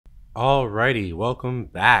Alrighty, welcome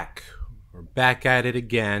back. We're back at it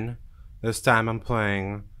again. This time I'm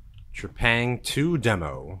playing Trepang2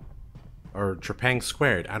 demo. Or Trepang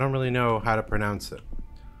squared. I don't really know how to pronounce it.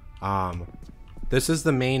 This is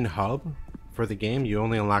the main hub for the game. You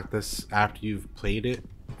only unlock this after you've played it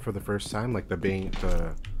for the first time, like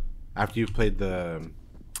after you've played the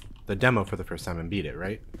demo for the first time and beat it,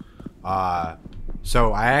 right?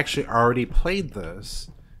 So I actually already played this,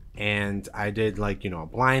 and I did like a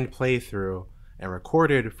blind playthrough and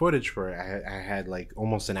recorded footage for it. I had like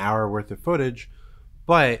almost an hour worth of footage,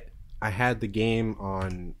 but I had the game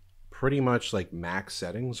on pretty much like max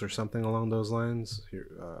settings or something along those lines. Here,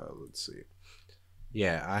 let's see.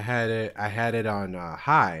 Yeah, I had it on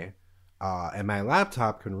high, and my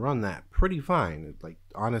laptop can run that pretty fine. Like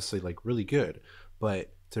honestly, like really good.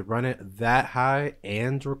 But to run it that high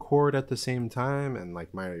and record at the same time, and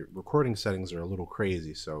like my recording settings are a little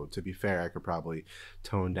crazy. So to be fair, I could probably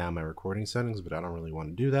tone down my recording settings, but I don't really want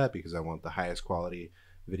to do that because I want the highest quality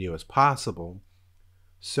video as possible.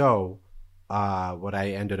 So what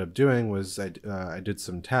I ended up doing was I did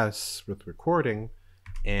some tests with recording,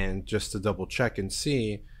 and just to double check and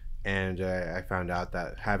see, and I found out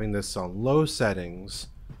that having this on low settings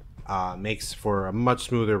makes for a much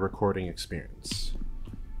smoother recording experience.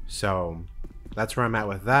 So that's where I'm at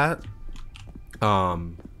with that.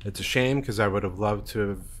 It's a shame because I would have loved to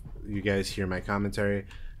have you guys hear my commentary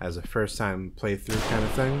as a first time playthrough kind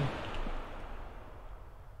of thing.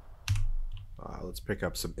 Let's pick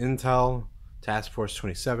up some intel. Task Force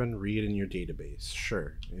 27, read in your database.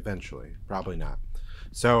 Sure, eventually. Probably not.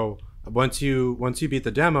 So once you beat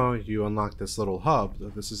the demo, you unlock this little hub.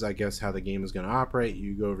 This is, I guess, how the game is going to operate.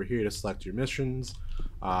 You go over here to select your missions.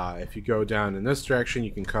 If you go down in this direction,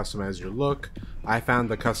 you can customize your look. I found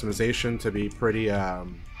the customization to be pretty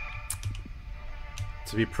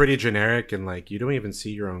generic, and like you don't even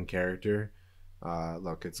see your own character.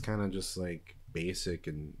 Look, it's kind of just like basic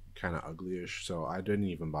and kind of uglyish, so I didn't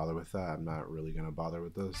even bother with that. I'm not really gonna bother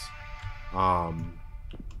with this.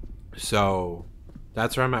 So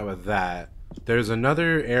that's where I'm at with that. There's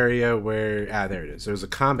another area where there it is. There's a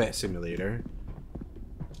combat simulator,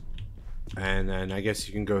 and then I guess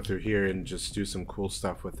you can go through here and just do some cool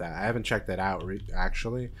stuff with that. I haven't checked that out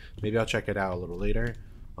actually. Maybe I'll check it out a little later.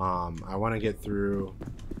 I want to get through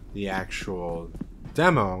the actual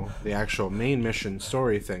demo, the actual main mission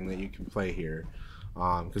story thing that you can play here,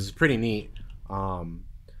 because it's pretty neat.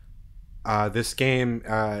 This game,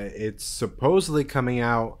 it's supposedly coming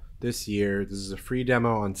out this year. This is a free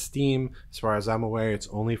demo on Steam. As far as I'm aware, it's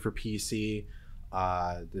only for PC.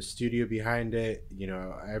 The studio behind it,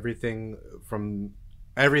 everything from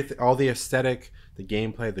all the aesthetic, the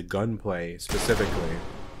gameplay, the gunplay specifically.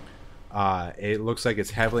 It looks like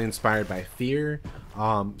it's heavily inspired by F.E.A.R.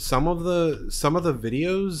 Some of the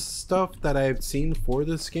videos stuff that I've seen for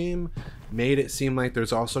this game made it seem like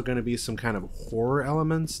there's also going to be some kind of horror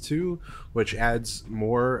elements too, which adds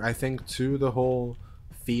more, I think, to the whole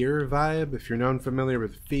F.E.A.R. vibe. If you're not familiar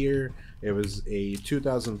with F.E.A.R., it was a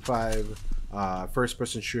 2005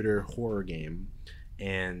 first-person shooter horror game.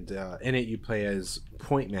 And in it you play as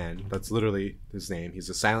Point Man. That's literally his name. He's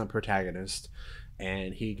a silent protagonist,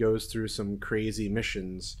 and he goes through some crazy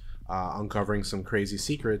missions, uncovering some crazy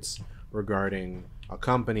secrets regarding a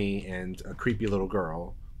company and a creepy little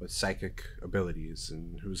girl with psychic abilities,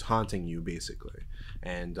 and who's haunting you basically.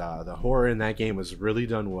 And the horror in that game was really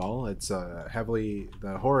done well. It's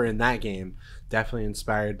the horror in that game definitely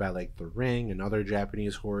inspired by like The Ring and other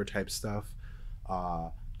Japanese horror type stuff.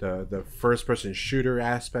 The first person shooter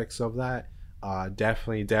aspects of that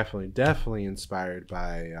definitely inspired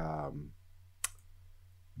by all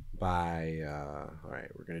right,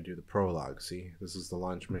 we're gonna do the prologue. See, this is the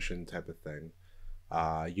launch mission type of thing.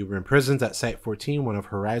 You were imprisoned at Site 14, one of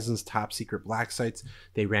Horizon's top secret black sites.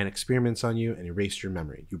 They ran experiments on you and erased your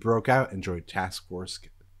memory. You broke out and joined Task Force.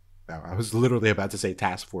 I was literally about to say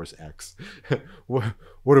Task Force X. What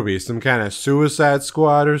are we, some kind of Suicide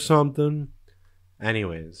Squad or something?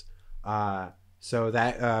 Anyways, so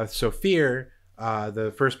F.E.A.R,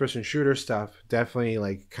 the first-person shooter stuff, definitely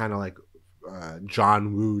like kind of like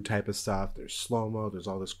John Woo type of stuff. There's slow-mo, there's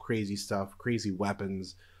all this crazy stuff, crazy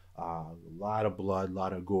weapons, a lot of blood, a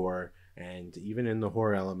lot of gore, and even in the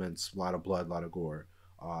horror elements, a lot of blood, a lot of gore.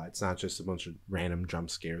 It's not just a bunch of random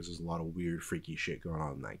jump scares. There's a lot of weird, freaky shit going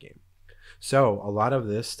on in that game. So a lot of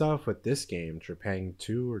this stuff with this game,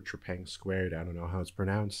 Trepang2 or Trepang squared, I don't know how it's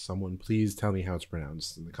pronounced. Someone please tell me how it's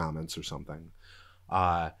pronounced in the comments or something.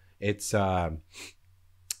 It's the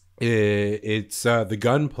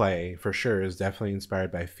gunplay for sure is definitely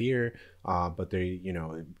inspired by F.E.A.R, but they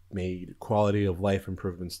made quality of life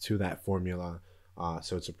improvements to that formula.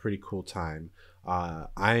 so it's a pretty cool time.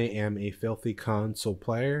 I am a filthy console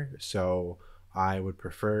player, so I would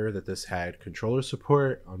prefer that this had controller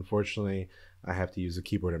support. Unfortunately, I have to use a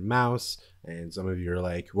keyboard and mouse, and some of you are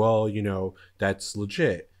like, well, you know, that's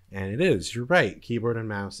legit. And it is, you're right, keyboard and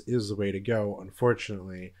mouse is the way to go.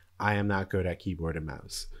 Unfortunately, I am not good at keyboard and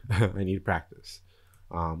mouse. I need practice.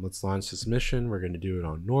 Let's launch this mission. We're going to do it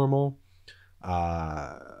on normal,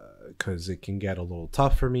 because it can get a little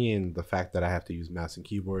tough for me, and the fact that I have to use mouse and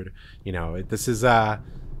keyboard, you know, this is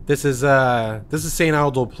St.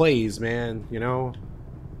 Aldo plays, man, you know.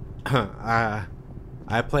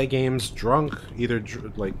 I play games drunk, either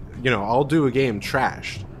like, you know, I'll do a game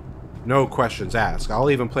trashed, no questions asked.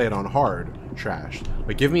 I'll even play it on hard trashed,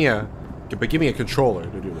 but give me a controller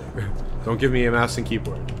to do it. Don't give me a mouse and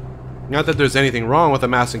keyboard. Not that there's anything wrong with a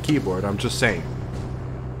mouse and keyboard, I'm just saying.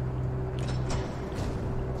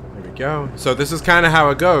 There we go. So this is kind of how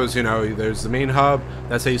it goes, you know, there's the main hub,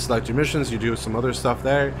 that's how you select your missions, you do some other stuff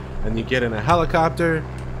there, and you get in a helicopter,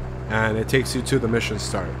 and it takes you to the mission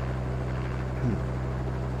start.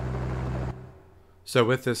 So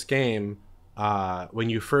with this game, when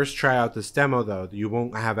you first try out this demo, though, you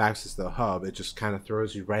won't have access to the hub. It just kind of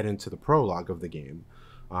throws you right into the prologue of the game.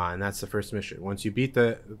 And that's the first mission. Once you beat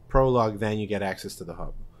the prologue, then you get access to the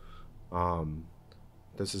hub.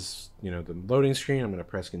 This is, you know, the loading screen. I'm going to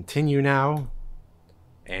press continue now.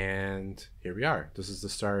 And here we are. This is the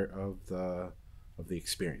start of the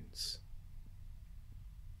experience.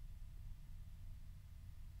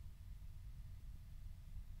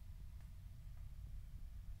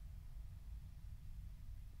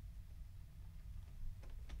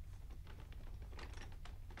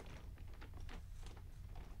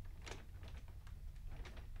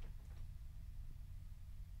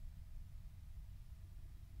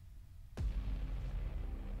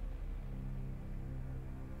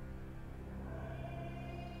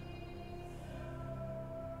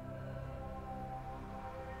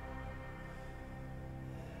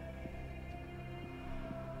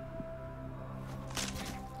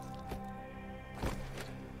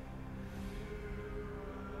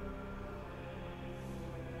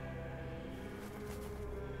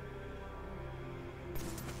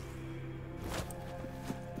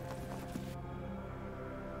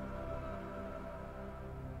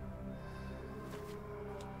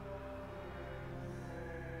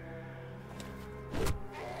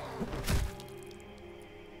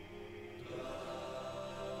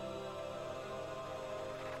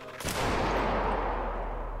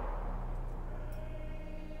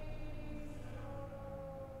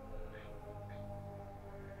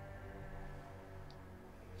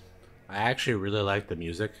 I actually really liked the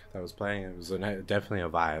music that was playing. It was definitely a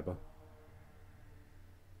vibe.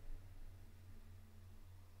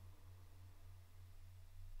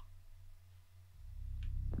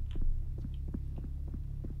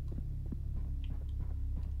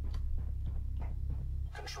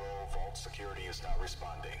 Control, vault security is not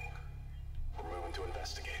responding. We're moving to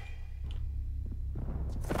investigate.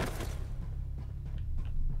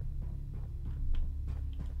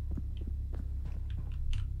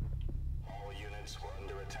 All units were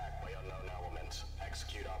under attack by unknown elements.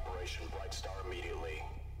 Execute Operation Bright Star immediately.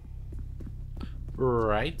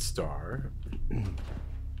 Bright Star.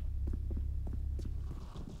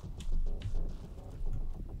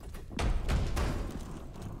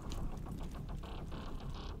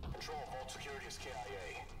 Control, vault security is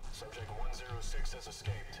KIA. Subject 106 has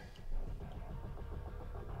escaped.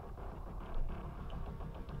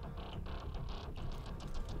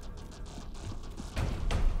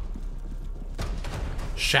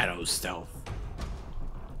 Shadow stealth.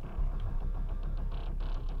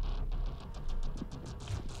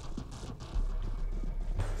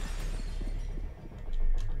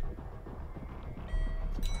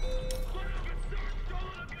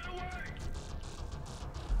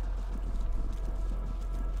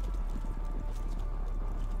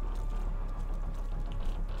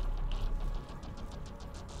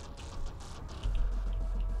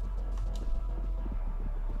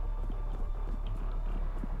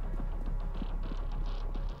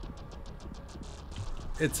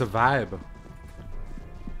 It's a vibe.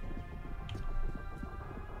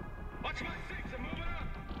 Watch my six, I'm moving up.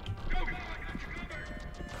 Go, I got you covered.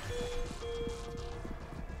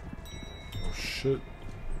 Oh shit.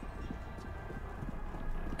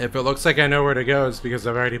 If it looks like I know where to go, it's because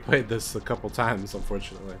I've already played this a couple times,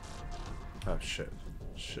 unfortunately. Oh shit.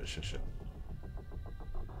 Shit.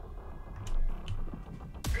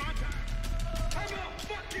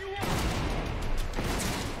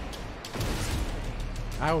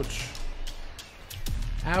 Ouch.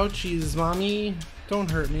 Ouchies, mommy.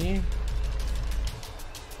 Don't hurt me.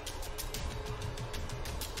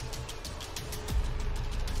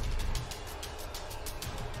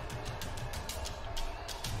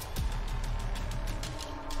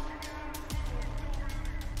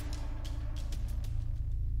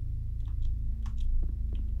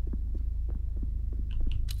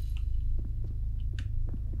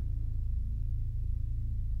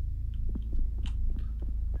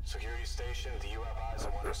 Security station, do you have eyes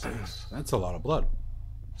on 106? That's a lot of blood.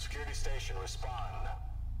 Security station, respond.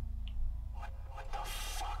 What the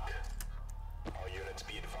fuck? All units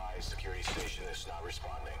be advised, security station is not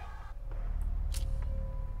responding.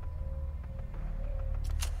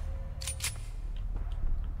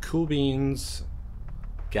 Cool beans.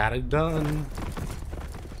 Got it done.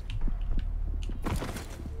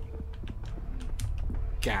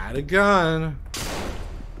 Got a gun.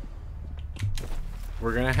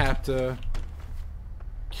 We're gonna have to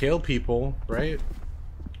kill people, right?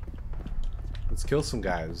 Let's kill some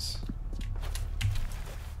guys.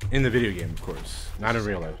 In the video game, of course. Not in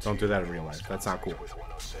real life. Don't do that in real life. That's not cool. With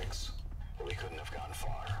 106, we couldn't have gone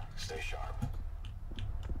far. Stay sharp.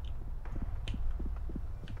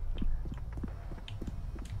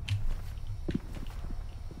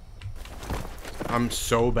 I'm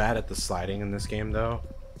so bad at the sliding in this game, though.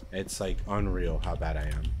 It's like unreal how bad I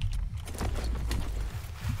am.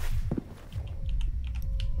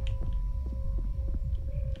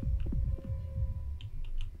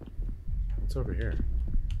 What's over here?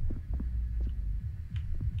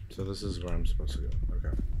 So this is where I'm supposed to go.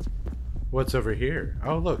 Okay. What's over here?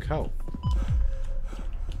 Oh, look, help.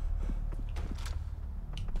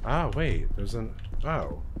 Ah, wait. There's an...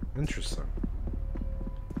 Oh, interesting.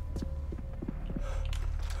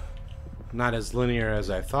 Not as linear as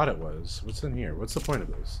I thought it was. What's in here? What's the point of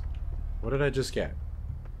this? What did I just get?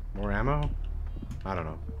 More ammo? I don't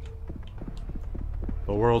know.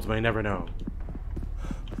 The world may never know.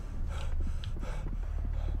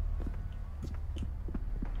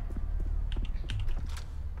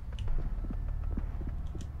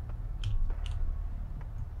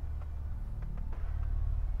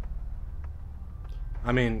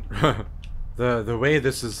 I mean, the way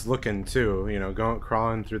this is looking too, you know,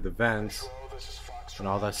 crawling through the vents and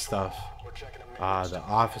all that stuff, the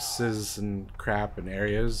offices and crap and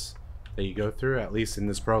areas that you go through, at least in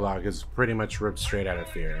this prologue, is pretty much ripped straight out of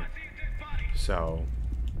F.E.A.R. So,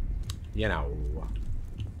 you know.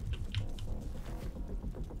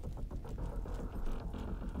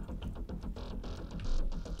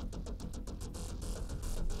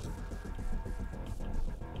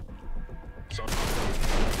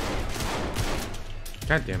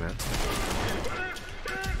 God damn it.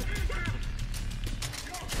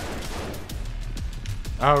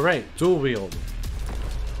 Alright, dual wield.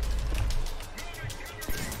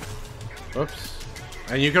 Oops.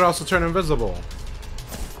 And you can also turn invisible.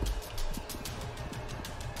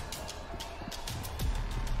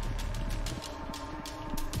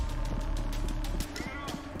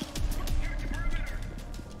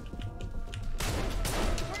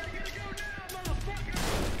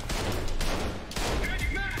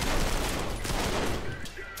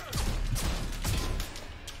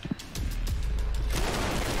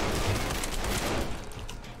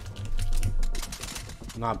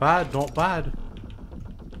 Not bad, not bad.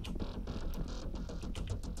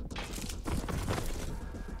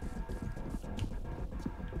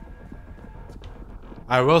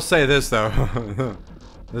 I will say this though.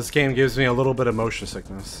 This game gives me a little bit of motion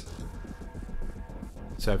sickness.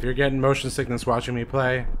 So if you're getting motion sickness watching me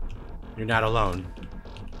play, you're not alone.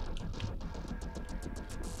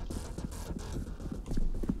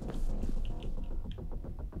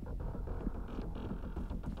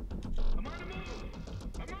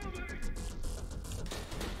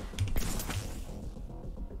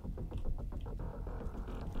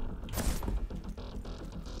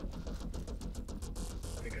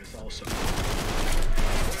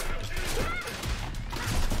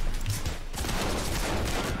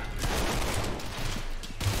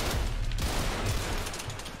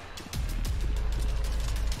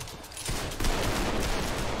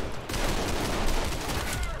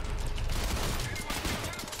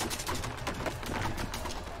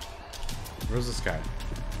 Where's this guy?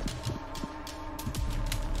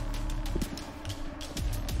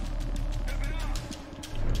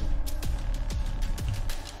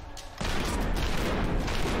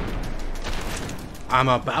 I'm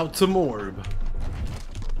about to morb.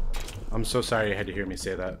 I'm so sorry you had to hear me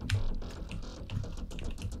say that.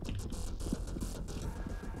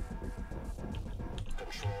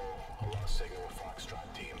 Control, a lost signal with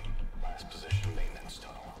Foxtrot team. Last position, maintenance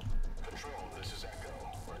tunnel. Control, this is Echo.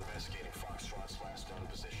 We're investigating Foxtrot's last known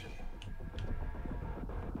position.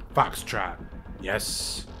 Foxtrot.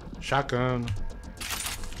 Yes. Shotgun.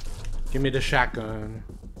 Give me the shotgun.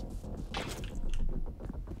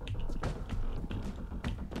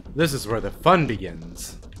 This is where the fun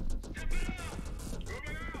begins.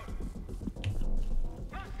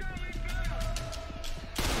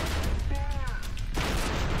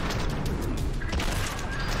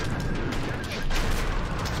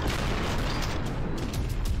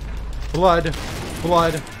 Blood.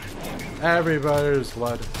 Blood. Everybody's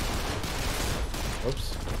blood.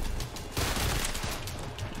 Oops.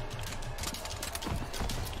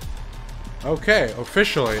 Okay,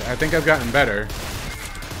 officially, I think I've gotten better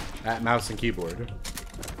at mouse and keyboard.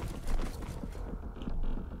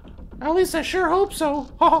 At least I sure hope so.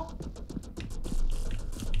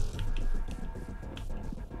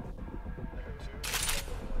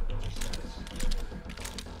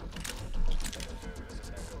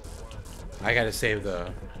 I gotta save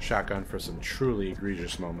the shotgun for some truly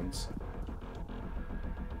egregious moments.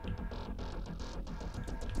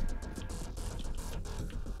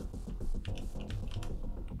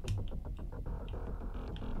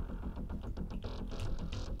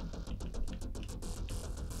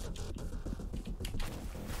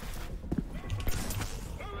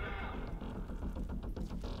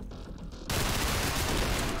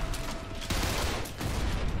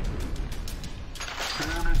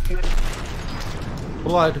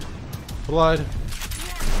 Blood. Blood.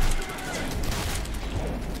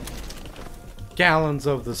 Gallons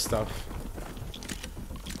of this stuff.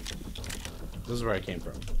 This is where I came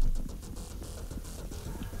from.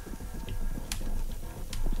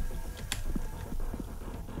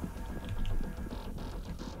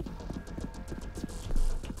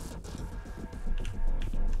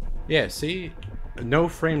 Yeah, see? No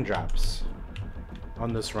frame drops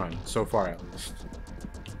on this run, so far at least.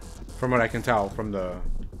 From what I can tell from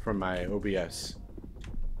my OBS.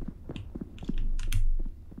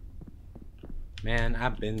 Man,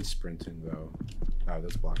 I've been sprinting though. Oh,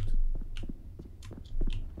 that's blocked.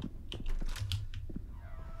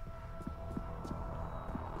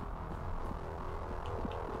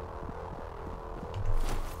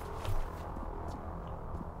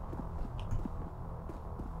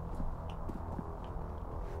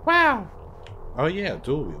 Wow. Oh yeah,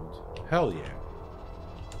 dual wield. Hell yeah.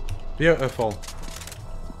 Beautiful.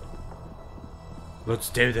 Let's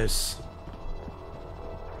do this.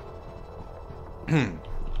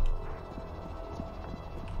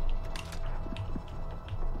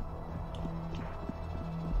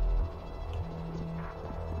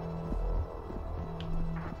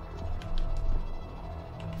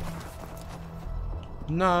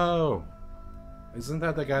 No. Isn't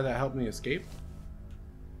that the guy that helped me escape?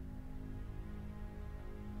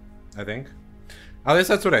 I think. At least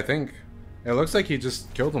that's what I think. It looks like he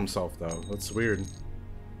just killed himself though. That's weird.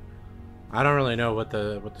 I don't really know what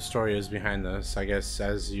the story is behind this. I guess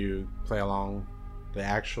as you play along the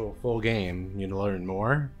actual full game, you learn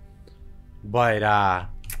more. But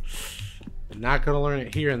not gonna learn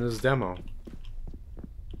it here in this demo.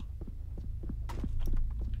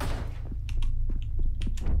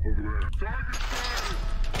 Over there.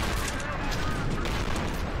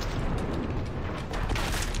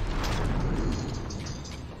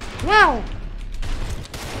 Wow!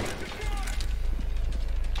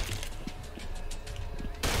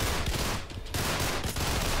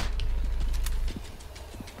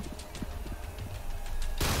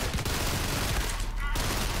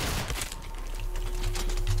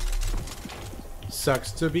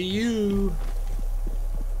 Sucks to be you.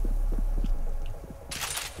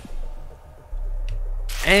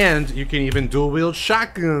 And you can even dual wield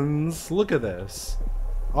shotguns. Look at this.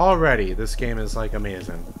 Already, this game is like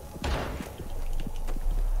amazing.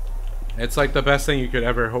 It's like the best thing you could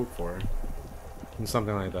ever hope for in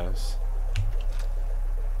something like this.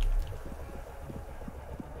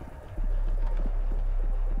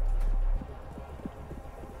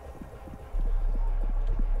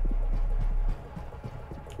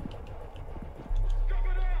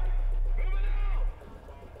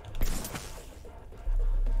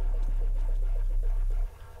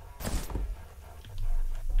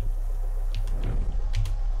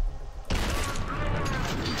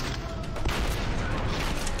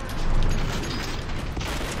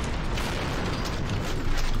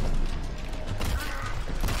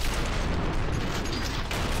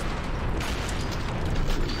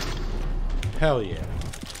 Hell yeah.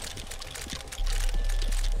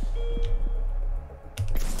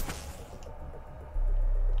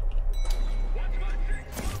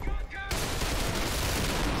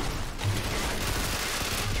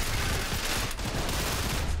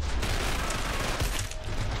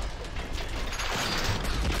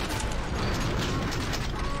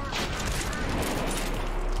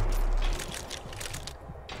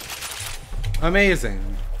 Amazing.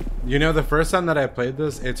 You know, the first time that I played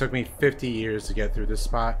this, it took me 50 years to get through this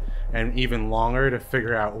spot, and even longer to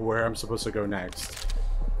figure out where I'm supposed to go next.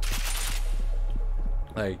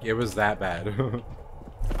 Like, it was that bad.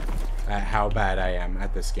 At how bad I am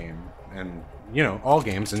at this game. And, you know, all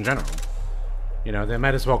games in general. You know, they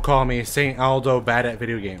might as well call me Saint Aldo bad at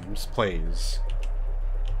video games plays.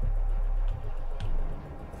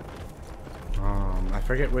 I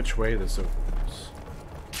forget which way this opens,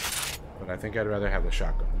 but I think I'd rather have the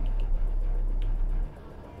shotgun.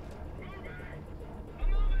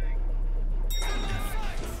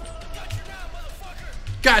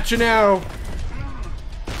 Gotcha now!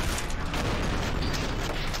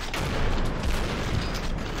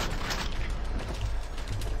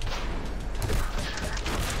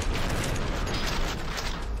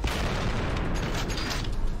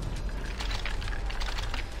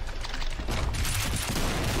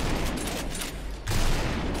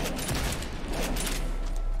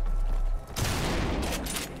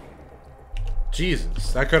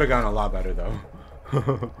 Jesus, that could have gone a lot better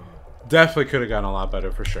though. Definitely could have gone a lot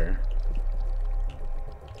better for sure.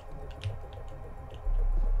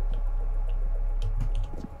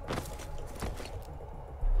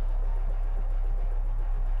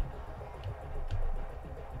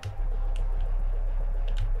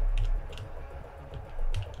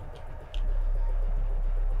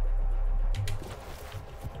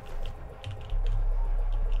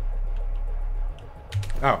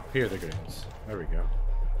 Oh, here are the grenades. There we go.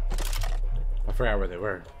 I forgot where they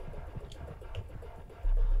were.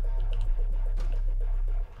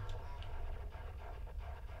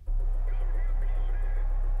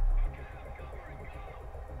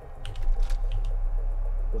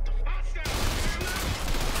 What the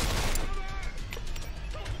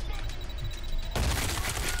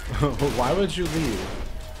fuck? Why would you leave?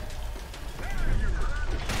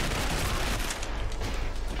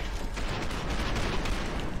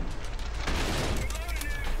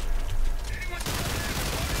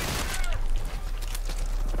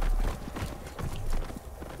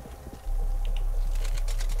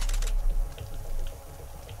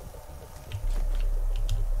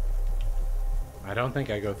 I don't think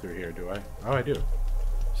I go through here, do I? Oh, I do.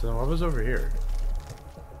 So then what was over here?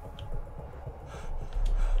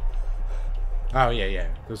 Oh, yeah, yeah.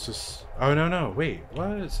 This is... Oh, no, wait.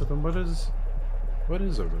 What? So then what is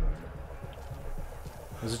over there?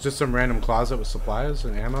 Is it just some random closet with supplies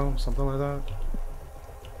and ammo? Something like that?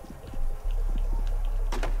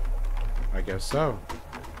 I guess so.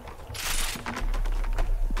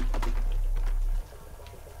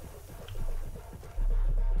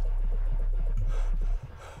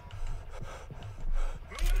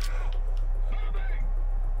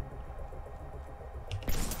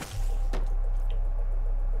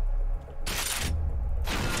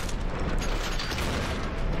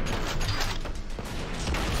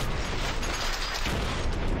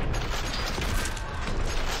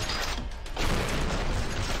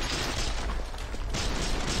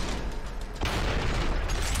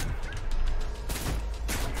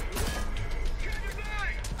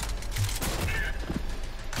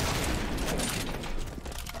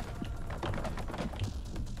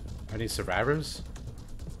 Any survivors?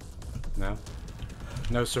 No?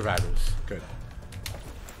 No survivors. Good.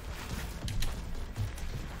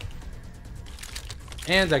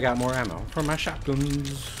 And I got more ammo for my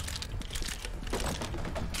shotguns.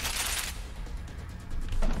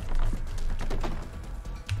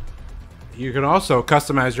 You can also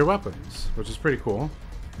customize your weapons, which is pretty cool,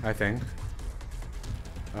 I think.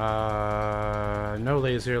 No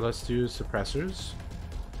laser, let's do suppressors.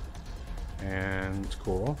 And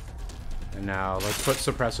cool. And now let's put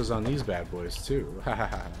suppressors on these bad boys too.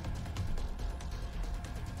 I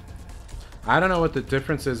don't know what the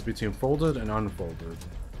difference is between folded and unfolded.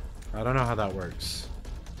 I don't know how that works.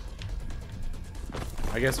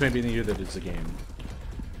 I guess maybe neither does the game.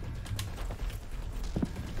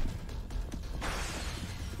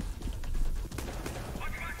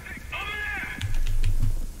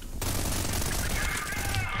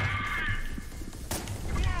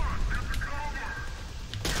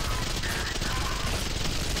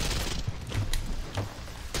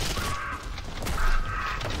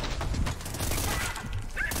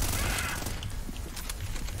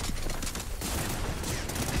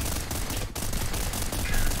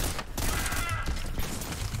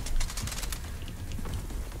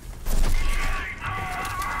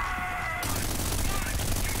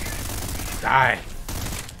 Die!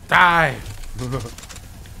 Die!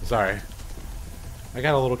 Sorry. I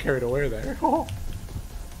got a little carried away there. Oh,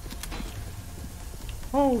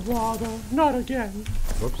 Father, not again.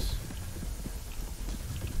 Whoops.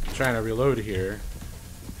 I'm trying to reload here.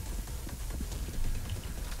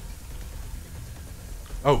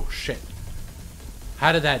 Oh, shit.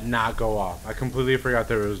 How did that not go off? I completely forgot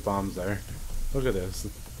there was bombs there. Look at this.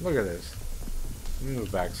 Look at this. Let me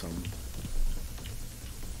move back some.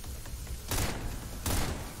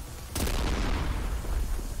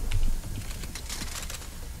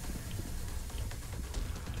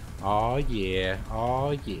 Oh yeah.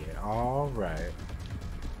 Oh yeah. All right.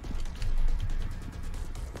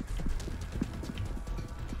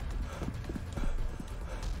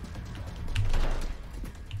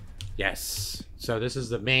 Yes. So this is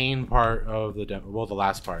the main part of the demo. Well, the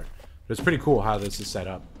last part. But it's pretty cool how this is set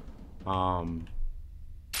up.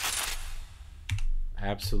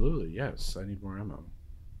 Absolutely. Yes. I need more ammo.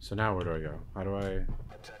 So now where do I go? How do I...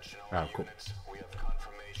 Attention Oh, all cool. units. We have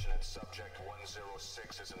confirmation that subject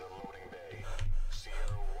 106 is in the loading bay.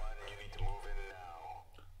 Sierra 1, you need to move in now.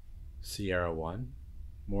 Sierra 1?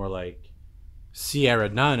 More like Sierra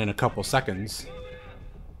none in a couple seconds.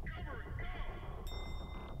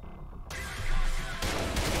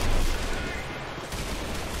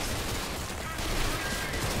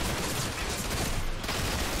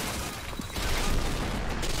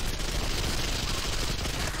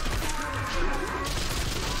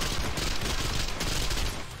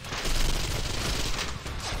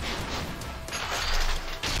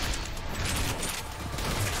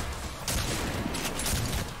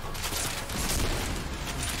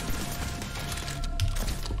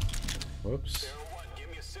 Whoops. Sierra 1, give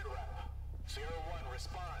me a sit rep. Sierra 1,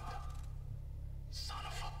 respond. Son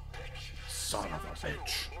of a bitch. Son of a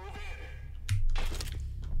bitch. Move in.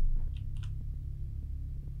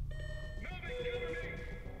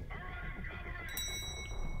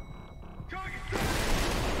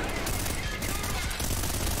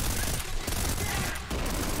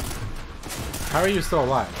 How are you still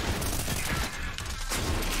alive?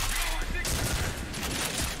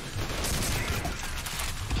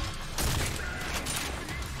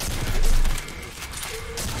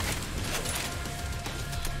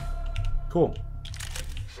 Cool.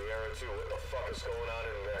 Sierra 2, what the fuck is going on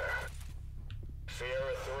in there?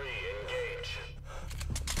 Sierra 3, engage.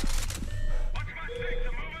 Watch my six,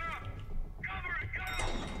 I'm moving up! Cover it, go!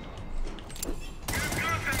 Get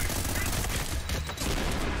contact!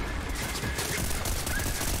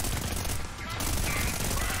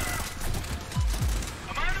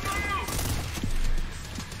 I'm on the move!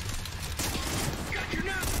 Got you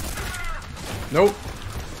now! Nope.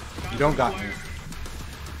 You don't got me.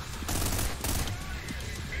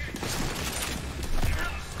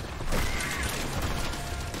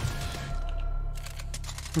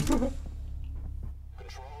 Control,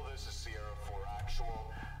 this is Sierra 4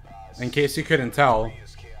 actual. In case you couldn't tell,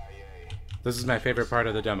 Is KIA. this is my favorite part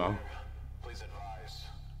of the demo. Please advise.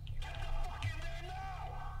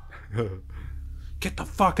 Get the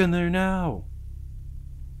fuck in there now!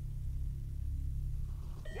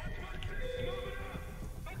 Get the fuck in there now!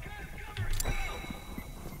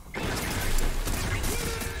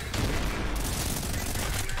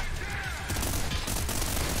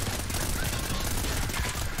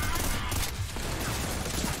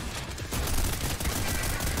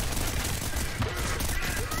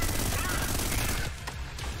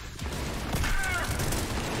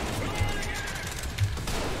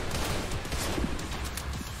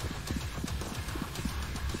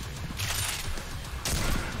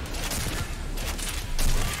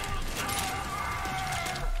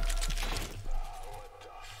 What the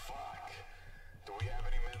fuck? Do we have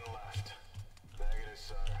any men left? Negative,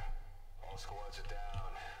 sir. All squads are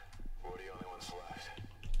down. We're the only ones left.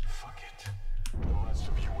 Fuck it. The rest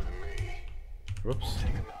of you with me. Whoops.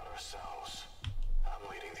 Take them out ourselves. I'm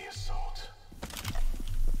leading the assault.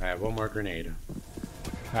 Alright, one more grenade.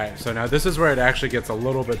 Alright, so now this is where it actually gets a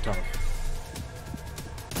little bit tough.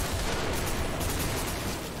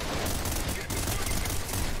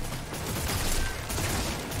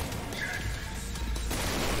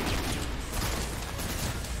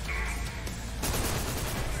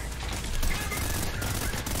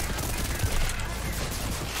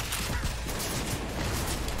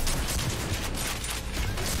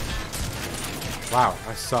 Wow,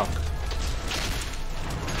 I suck.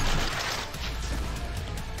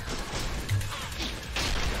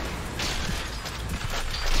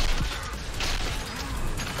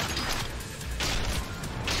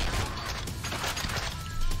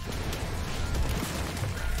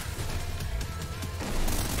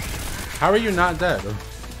 How are you not dead?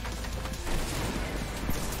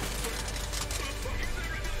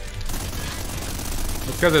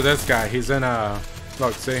 It's because of this guy. He's in a...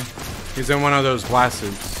 Look, see? He's in one of those glass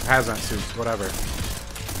suits. Hazmat suits, whatever.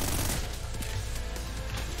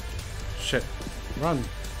 Shit. Run.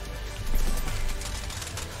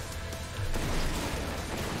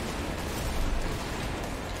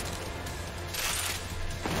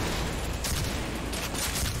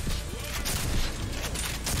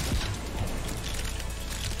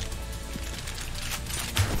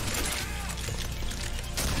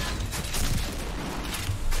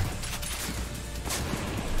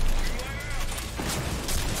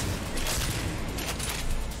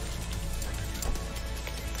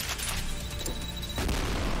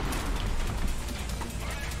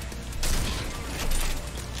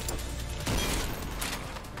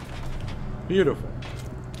 Beautiful.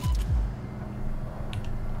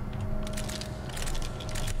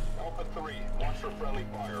 Alpha 3, watch for friendly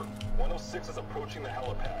fire. 106 is approaching the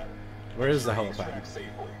helipad. Where is the Extract helipad?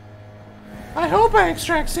 safely. I hope I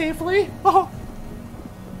extract safely. Oh.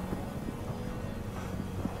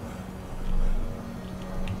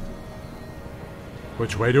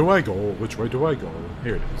 Which way do I go? Which way do I go?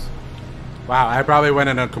 Here it is. Wow, I probably went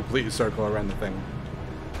in a complete circle around the thing.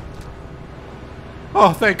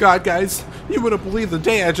 Oh, thank God, guys. You wouldn't believe the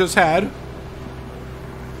day I just had.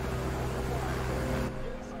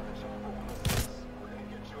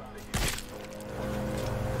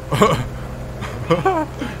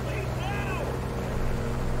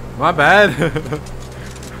 My bad.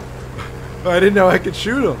 I didn't know I could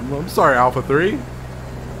shoot him. I'm sorry, Alpha 3.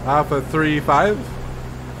 Alpha 3-5.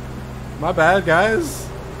 My bad, guys.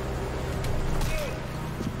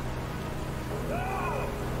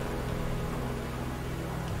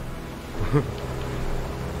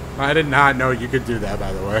 I did not know you could do that,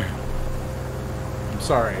 by the way. I'm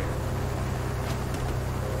sorry.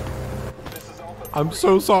 I'm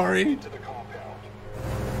so sorry. To the compound.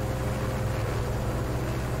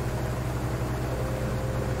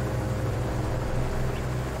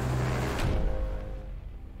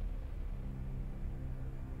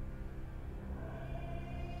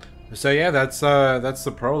 So yeah, that's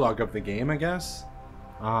the prologue of the game, I guess.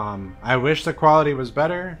 I wish the quality was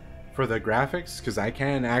better for the graphics, because I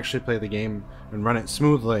can actually play the game and run it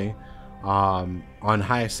smoothly on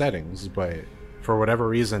high settings, but for whatever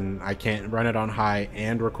reason I can't run it on high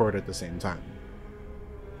and record at the same time.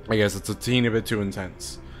 I guess it's a teeny bit too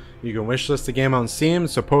intense. You can wishlist the game on Steam.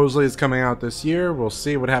 Supposedly it's coming out this year. We'll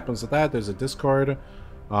see what happens with that. There's a Discord.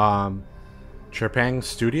 Trepang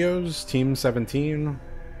Studios, Team 17.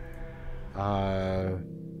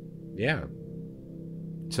 Yeah.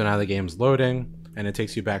 So now the game's loading, and it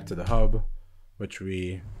takes you back to the hub, which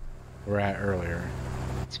we were at earlier.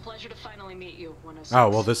 It's a pleasure to finally meet you, 106. Oh,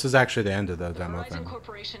 well, this is actually the end of the demo Horizon thing.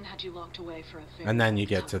 Corporation had you locked away for a very And then you long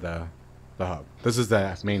get time. to the hub. This is the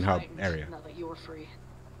Must be main hub frightened area. Now that you're free.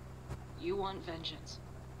 You want vengeance.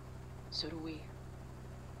 So do we. Welcome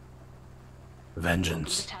to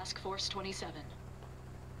Vengeance. Task Force 27.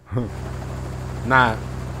 Not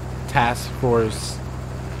Task Force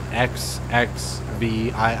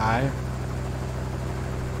XXVII.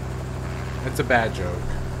 It's a bad joke.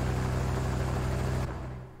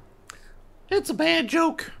 It's a bad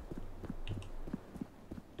joke.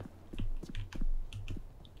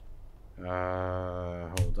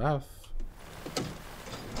 Hold off.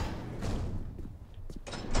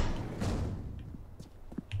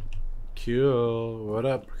 Cool. What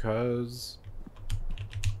up, cuz?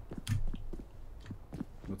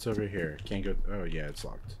 What's over here? Can't go. Oh, yeah, it's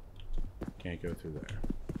locked. Can't go through there.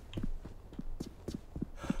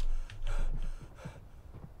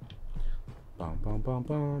 Bum, bum, bum,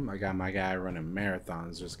 bum. I got my guy running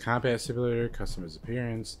marathons. There's combat simulator, customer's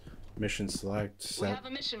appearance, mission select, We set. have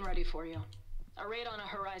a mission ready for you. A raid on a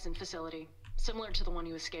Horizon facility, similar to the one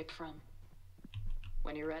you escaped from.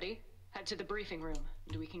 When you're ready, head to the briefing room,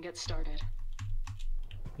 and we can get started.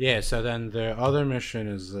 Yeah, so then the other mission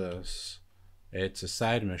is this. It's a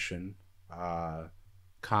side mission.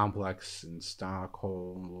 Complex in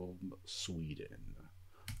Stockholm, Sweden.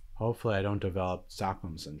 Hopefully I don't develop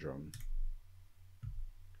Stockholm Syndrome.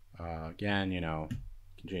 Again, you know, you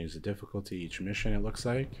can change the difficulty each mission, it looks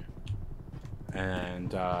like.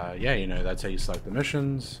 And yeah, you know, that's how you select the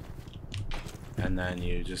missions. And then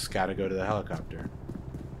you just gotta go to the helicopter.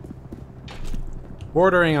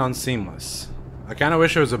 Bordering on seamless. I kind of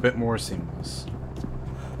wish it was a bit more seamless.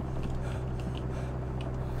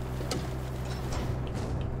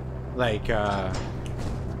 Like, you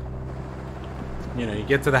know, you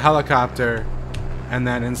get to the helicopter, and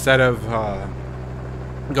then instead of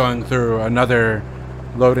going through another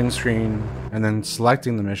loading screen and then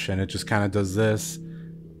selecting the mission, it just kind of does this,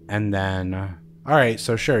 and then, alright,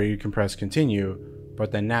 so sure, you can press continue,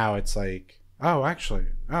 but then now it's like, oh, actually,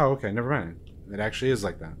 oh, okay, never mind. It actually is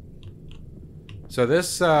like that. So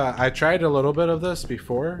this, I tried a little bit of this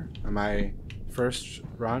before on my first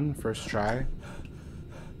run, first try.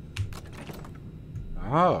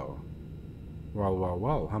 Oh. Whoa, whoa,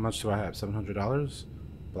 whoa. How much do I have? $700?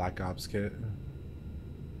 Black Ops kit.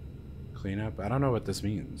 Cleanup? I don't know what this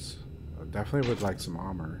means. I definitely would like some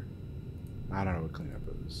armor. I don't know what cleanup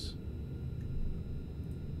is.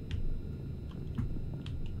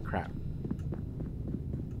 Crap.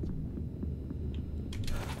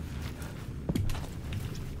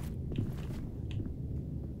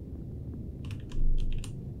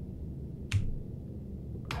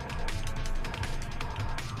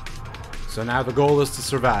 So now the goal is to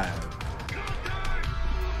survive.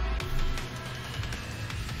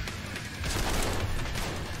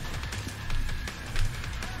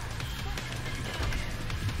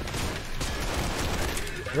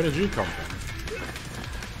 Where did you come from?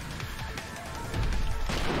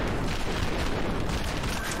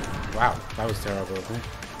 Wow, that was terrible of me.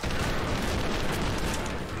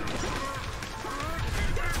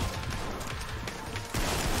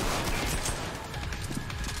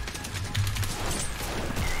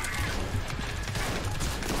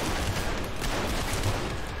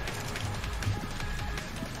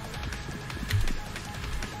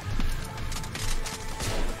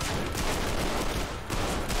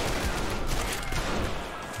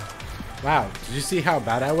 Wow, did you see how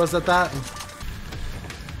bad I was at that?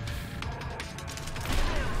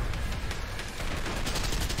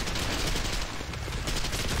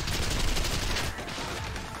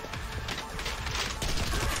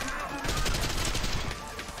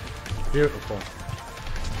 Beautiful.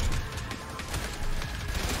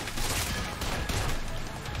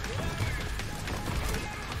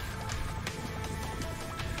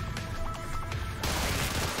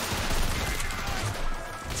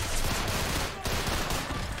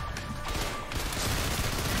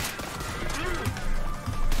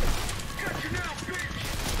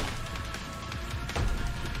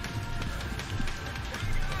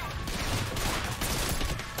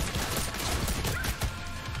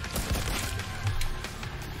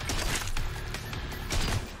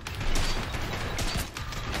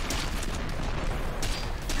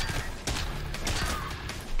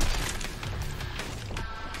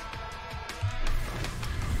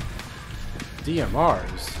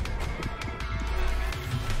 DMRs.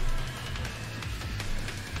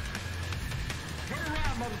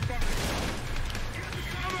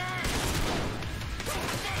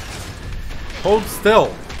 Hold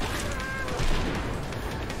still.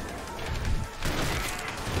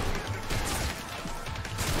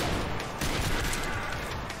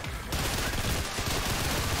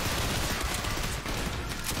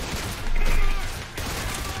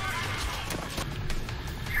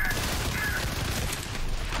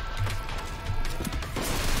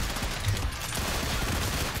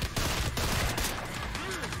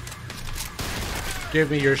 Give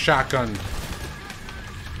me your shotgun.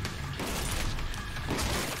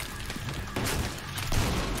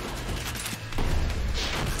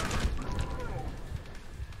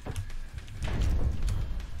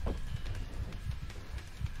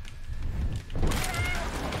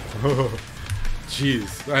 Oh,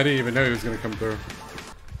 jeez. I didn't even know he was gonna come through.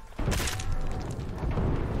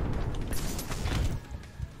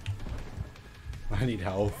 I need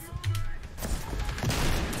health.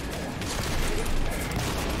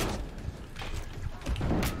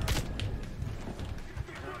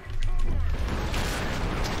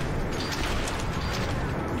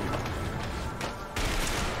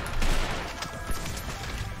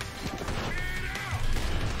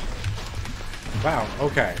 Wow,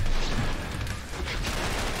 okay.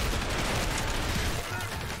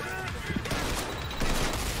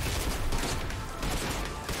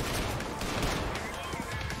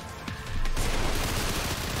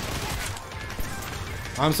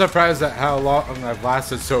 I'm surprised at how long I've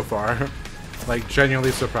lasted so far. Like,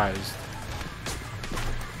 genuinely surprised.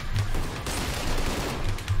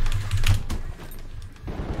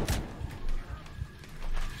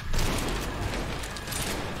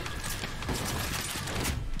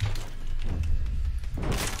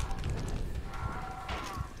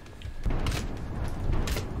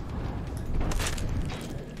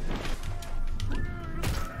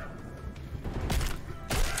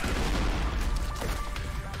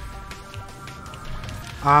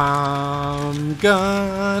 I'm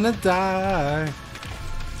gonna die.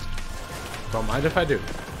 Don't mind if I do.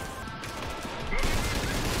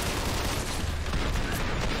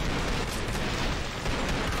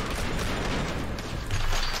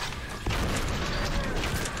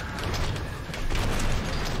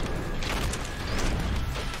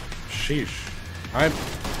 Sheesh. I'm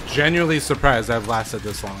genuinely surprised I've lasted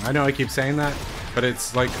this long. I know I keep saying that, but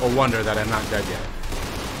it's like a wonder that I'm not dead yet.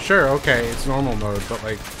 Sure, okay, it's normal mode, but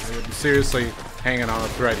like, I'm seriously hanging on a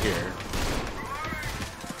thread here.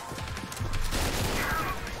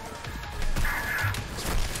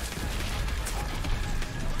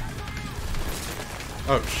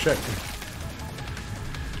 Oh, shit.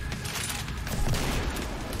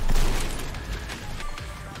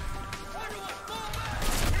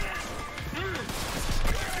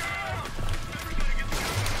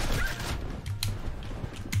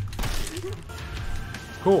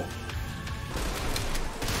 Cool.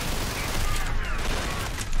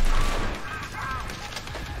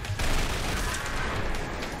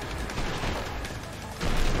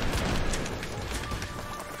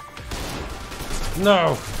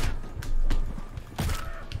 No.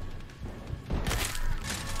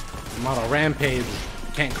 I'm on a rampage.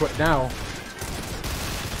 Can't quit now.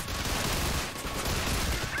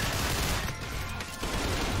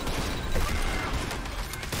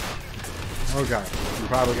 Oh god, I'm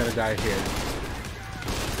probably gonna die here.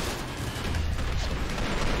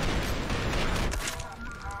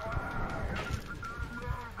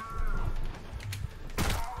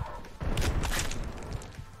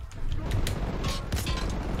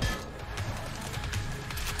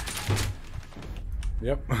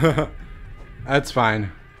 Yep. That's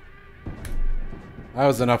fine. That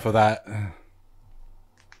was enough of that.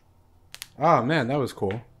 Oh man, that was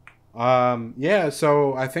cool. Yeah,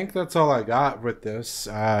 so I think that's all I got with this.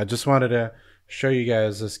 I just wanted to show you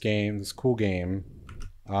guys this game, this cool game.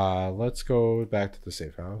 Let's go back to the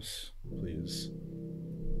safe house, please.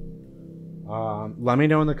 Let me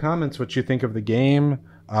know in the comments what you think of the game.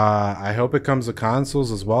 I hope it comes to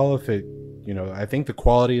consoles as well. If it, you know, I think the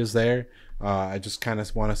quality is there. I just kind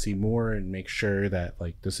of want to see more and make sure that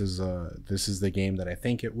like this is the game that I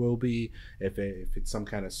think it will be. If it's some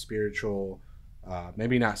kind of spiritual,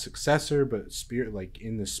 maybe not successor, but spirit, like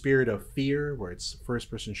in the spirit of F.E.A.R, where it's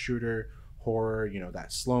first-person shooter, horror, you know,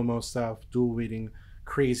 that slow-mo stuff, dual wielding,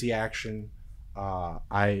 crazy action.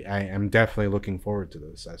 I am definitely looking forward to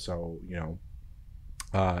this. So, you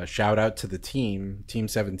know, shout out to the team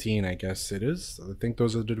 17, I guess it is. I think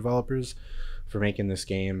those are the developers for making this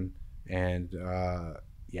game. And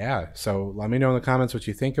yeah, so let me know in the comments what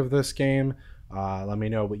you think of this game. Let me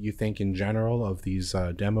know what you think in general of these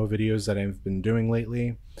demo videos that I've been doing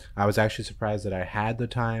lately. I was actually surprised that I had the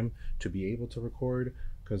time to be able to record,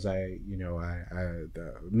 because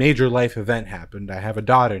the major life event happened. I have a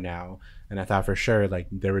daughter now, and I thought for sure like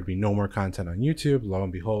there would be no more content on YouTube. Lo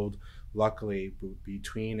and behold, luckily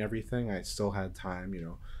between everything, I still had time. You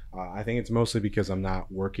know, I think it's mostly because I'm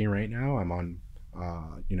not working right now. I'm on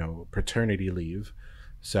you know, paternity leave,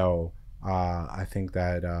 so I think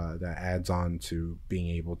that that adds on to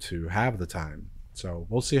being able to have the time. So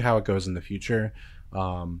we'll see how it goes in the future.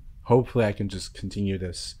 Hopefully I can just continue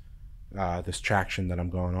this this traction that I'm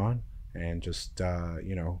going on, and just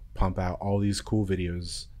you know, pump out all these cool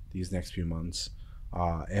videos these next few months,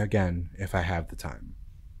 again, if I have the time.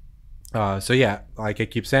 So yeah, like I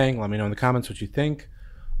keep saying, let me know in the comments what you think.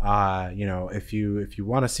 You know, if you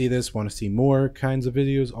want to see this, want to see more kinds of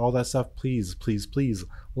videos, all that stuff, please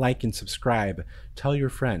like and subscribe. Tell your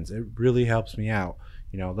friends. It really helps me out.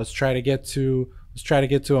 You know, let's try to get to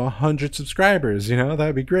 100 subscribers. You know,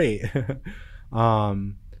 that'd be great.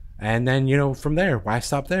 And then, you know, from there, why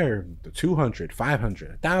stop there? 200, 500,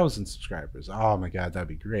 1,000 subscribers. Oh my god, that'd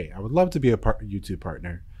be great. I would love to be a YouTube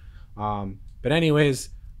partner. But anyways,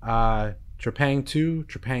 Trepang2,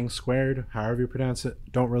 Trepang2, however you pronounce it,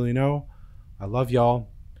 don't really know. I love y'all.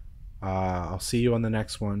 I'll see you on the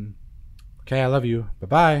next one. Okay, I love you.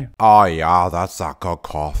 Bye-bye. Oh yeah, that's a good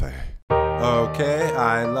coffee. Okay,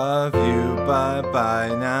 I love you.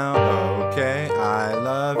 Bye-bye now. Okay, I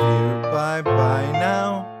love you. Bye-bye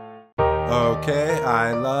now. Okay,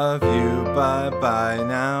 I love you. Bye-bye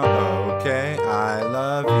now. Okay, I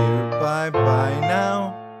love you. Bye-bye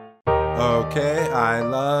now. Okay, I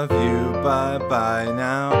love you, bye-bye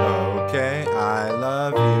now. Okay, I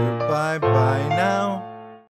love you, bye-bye now.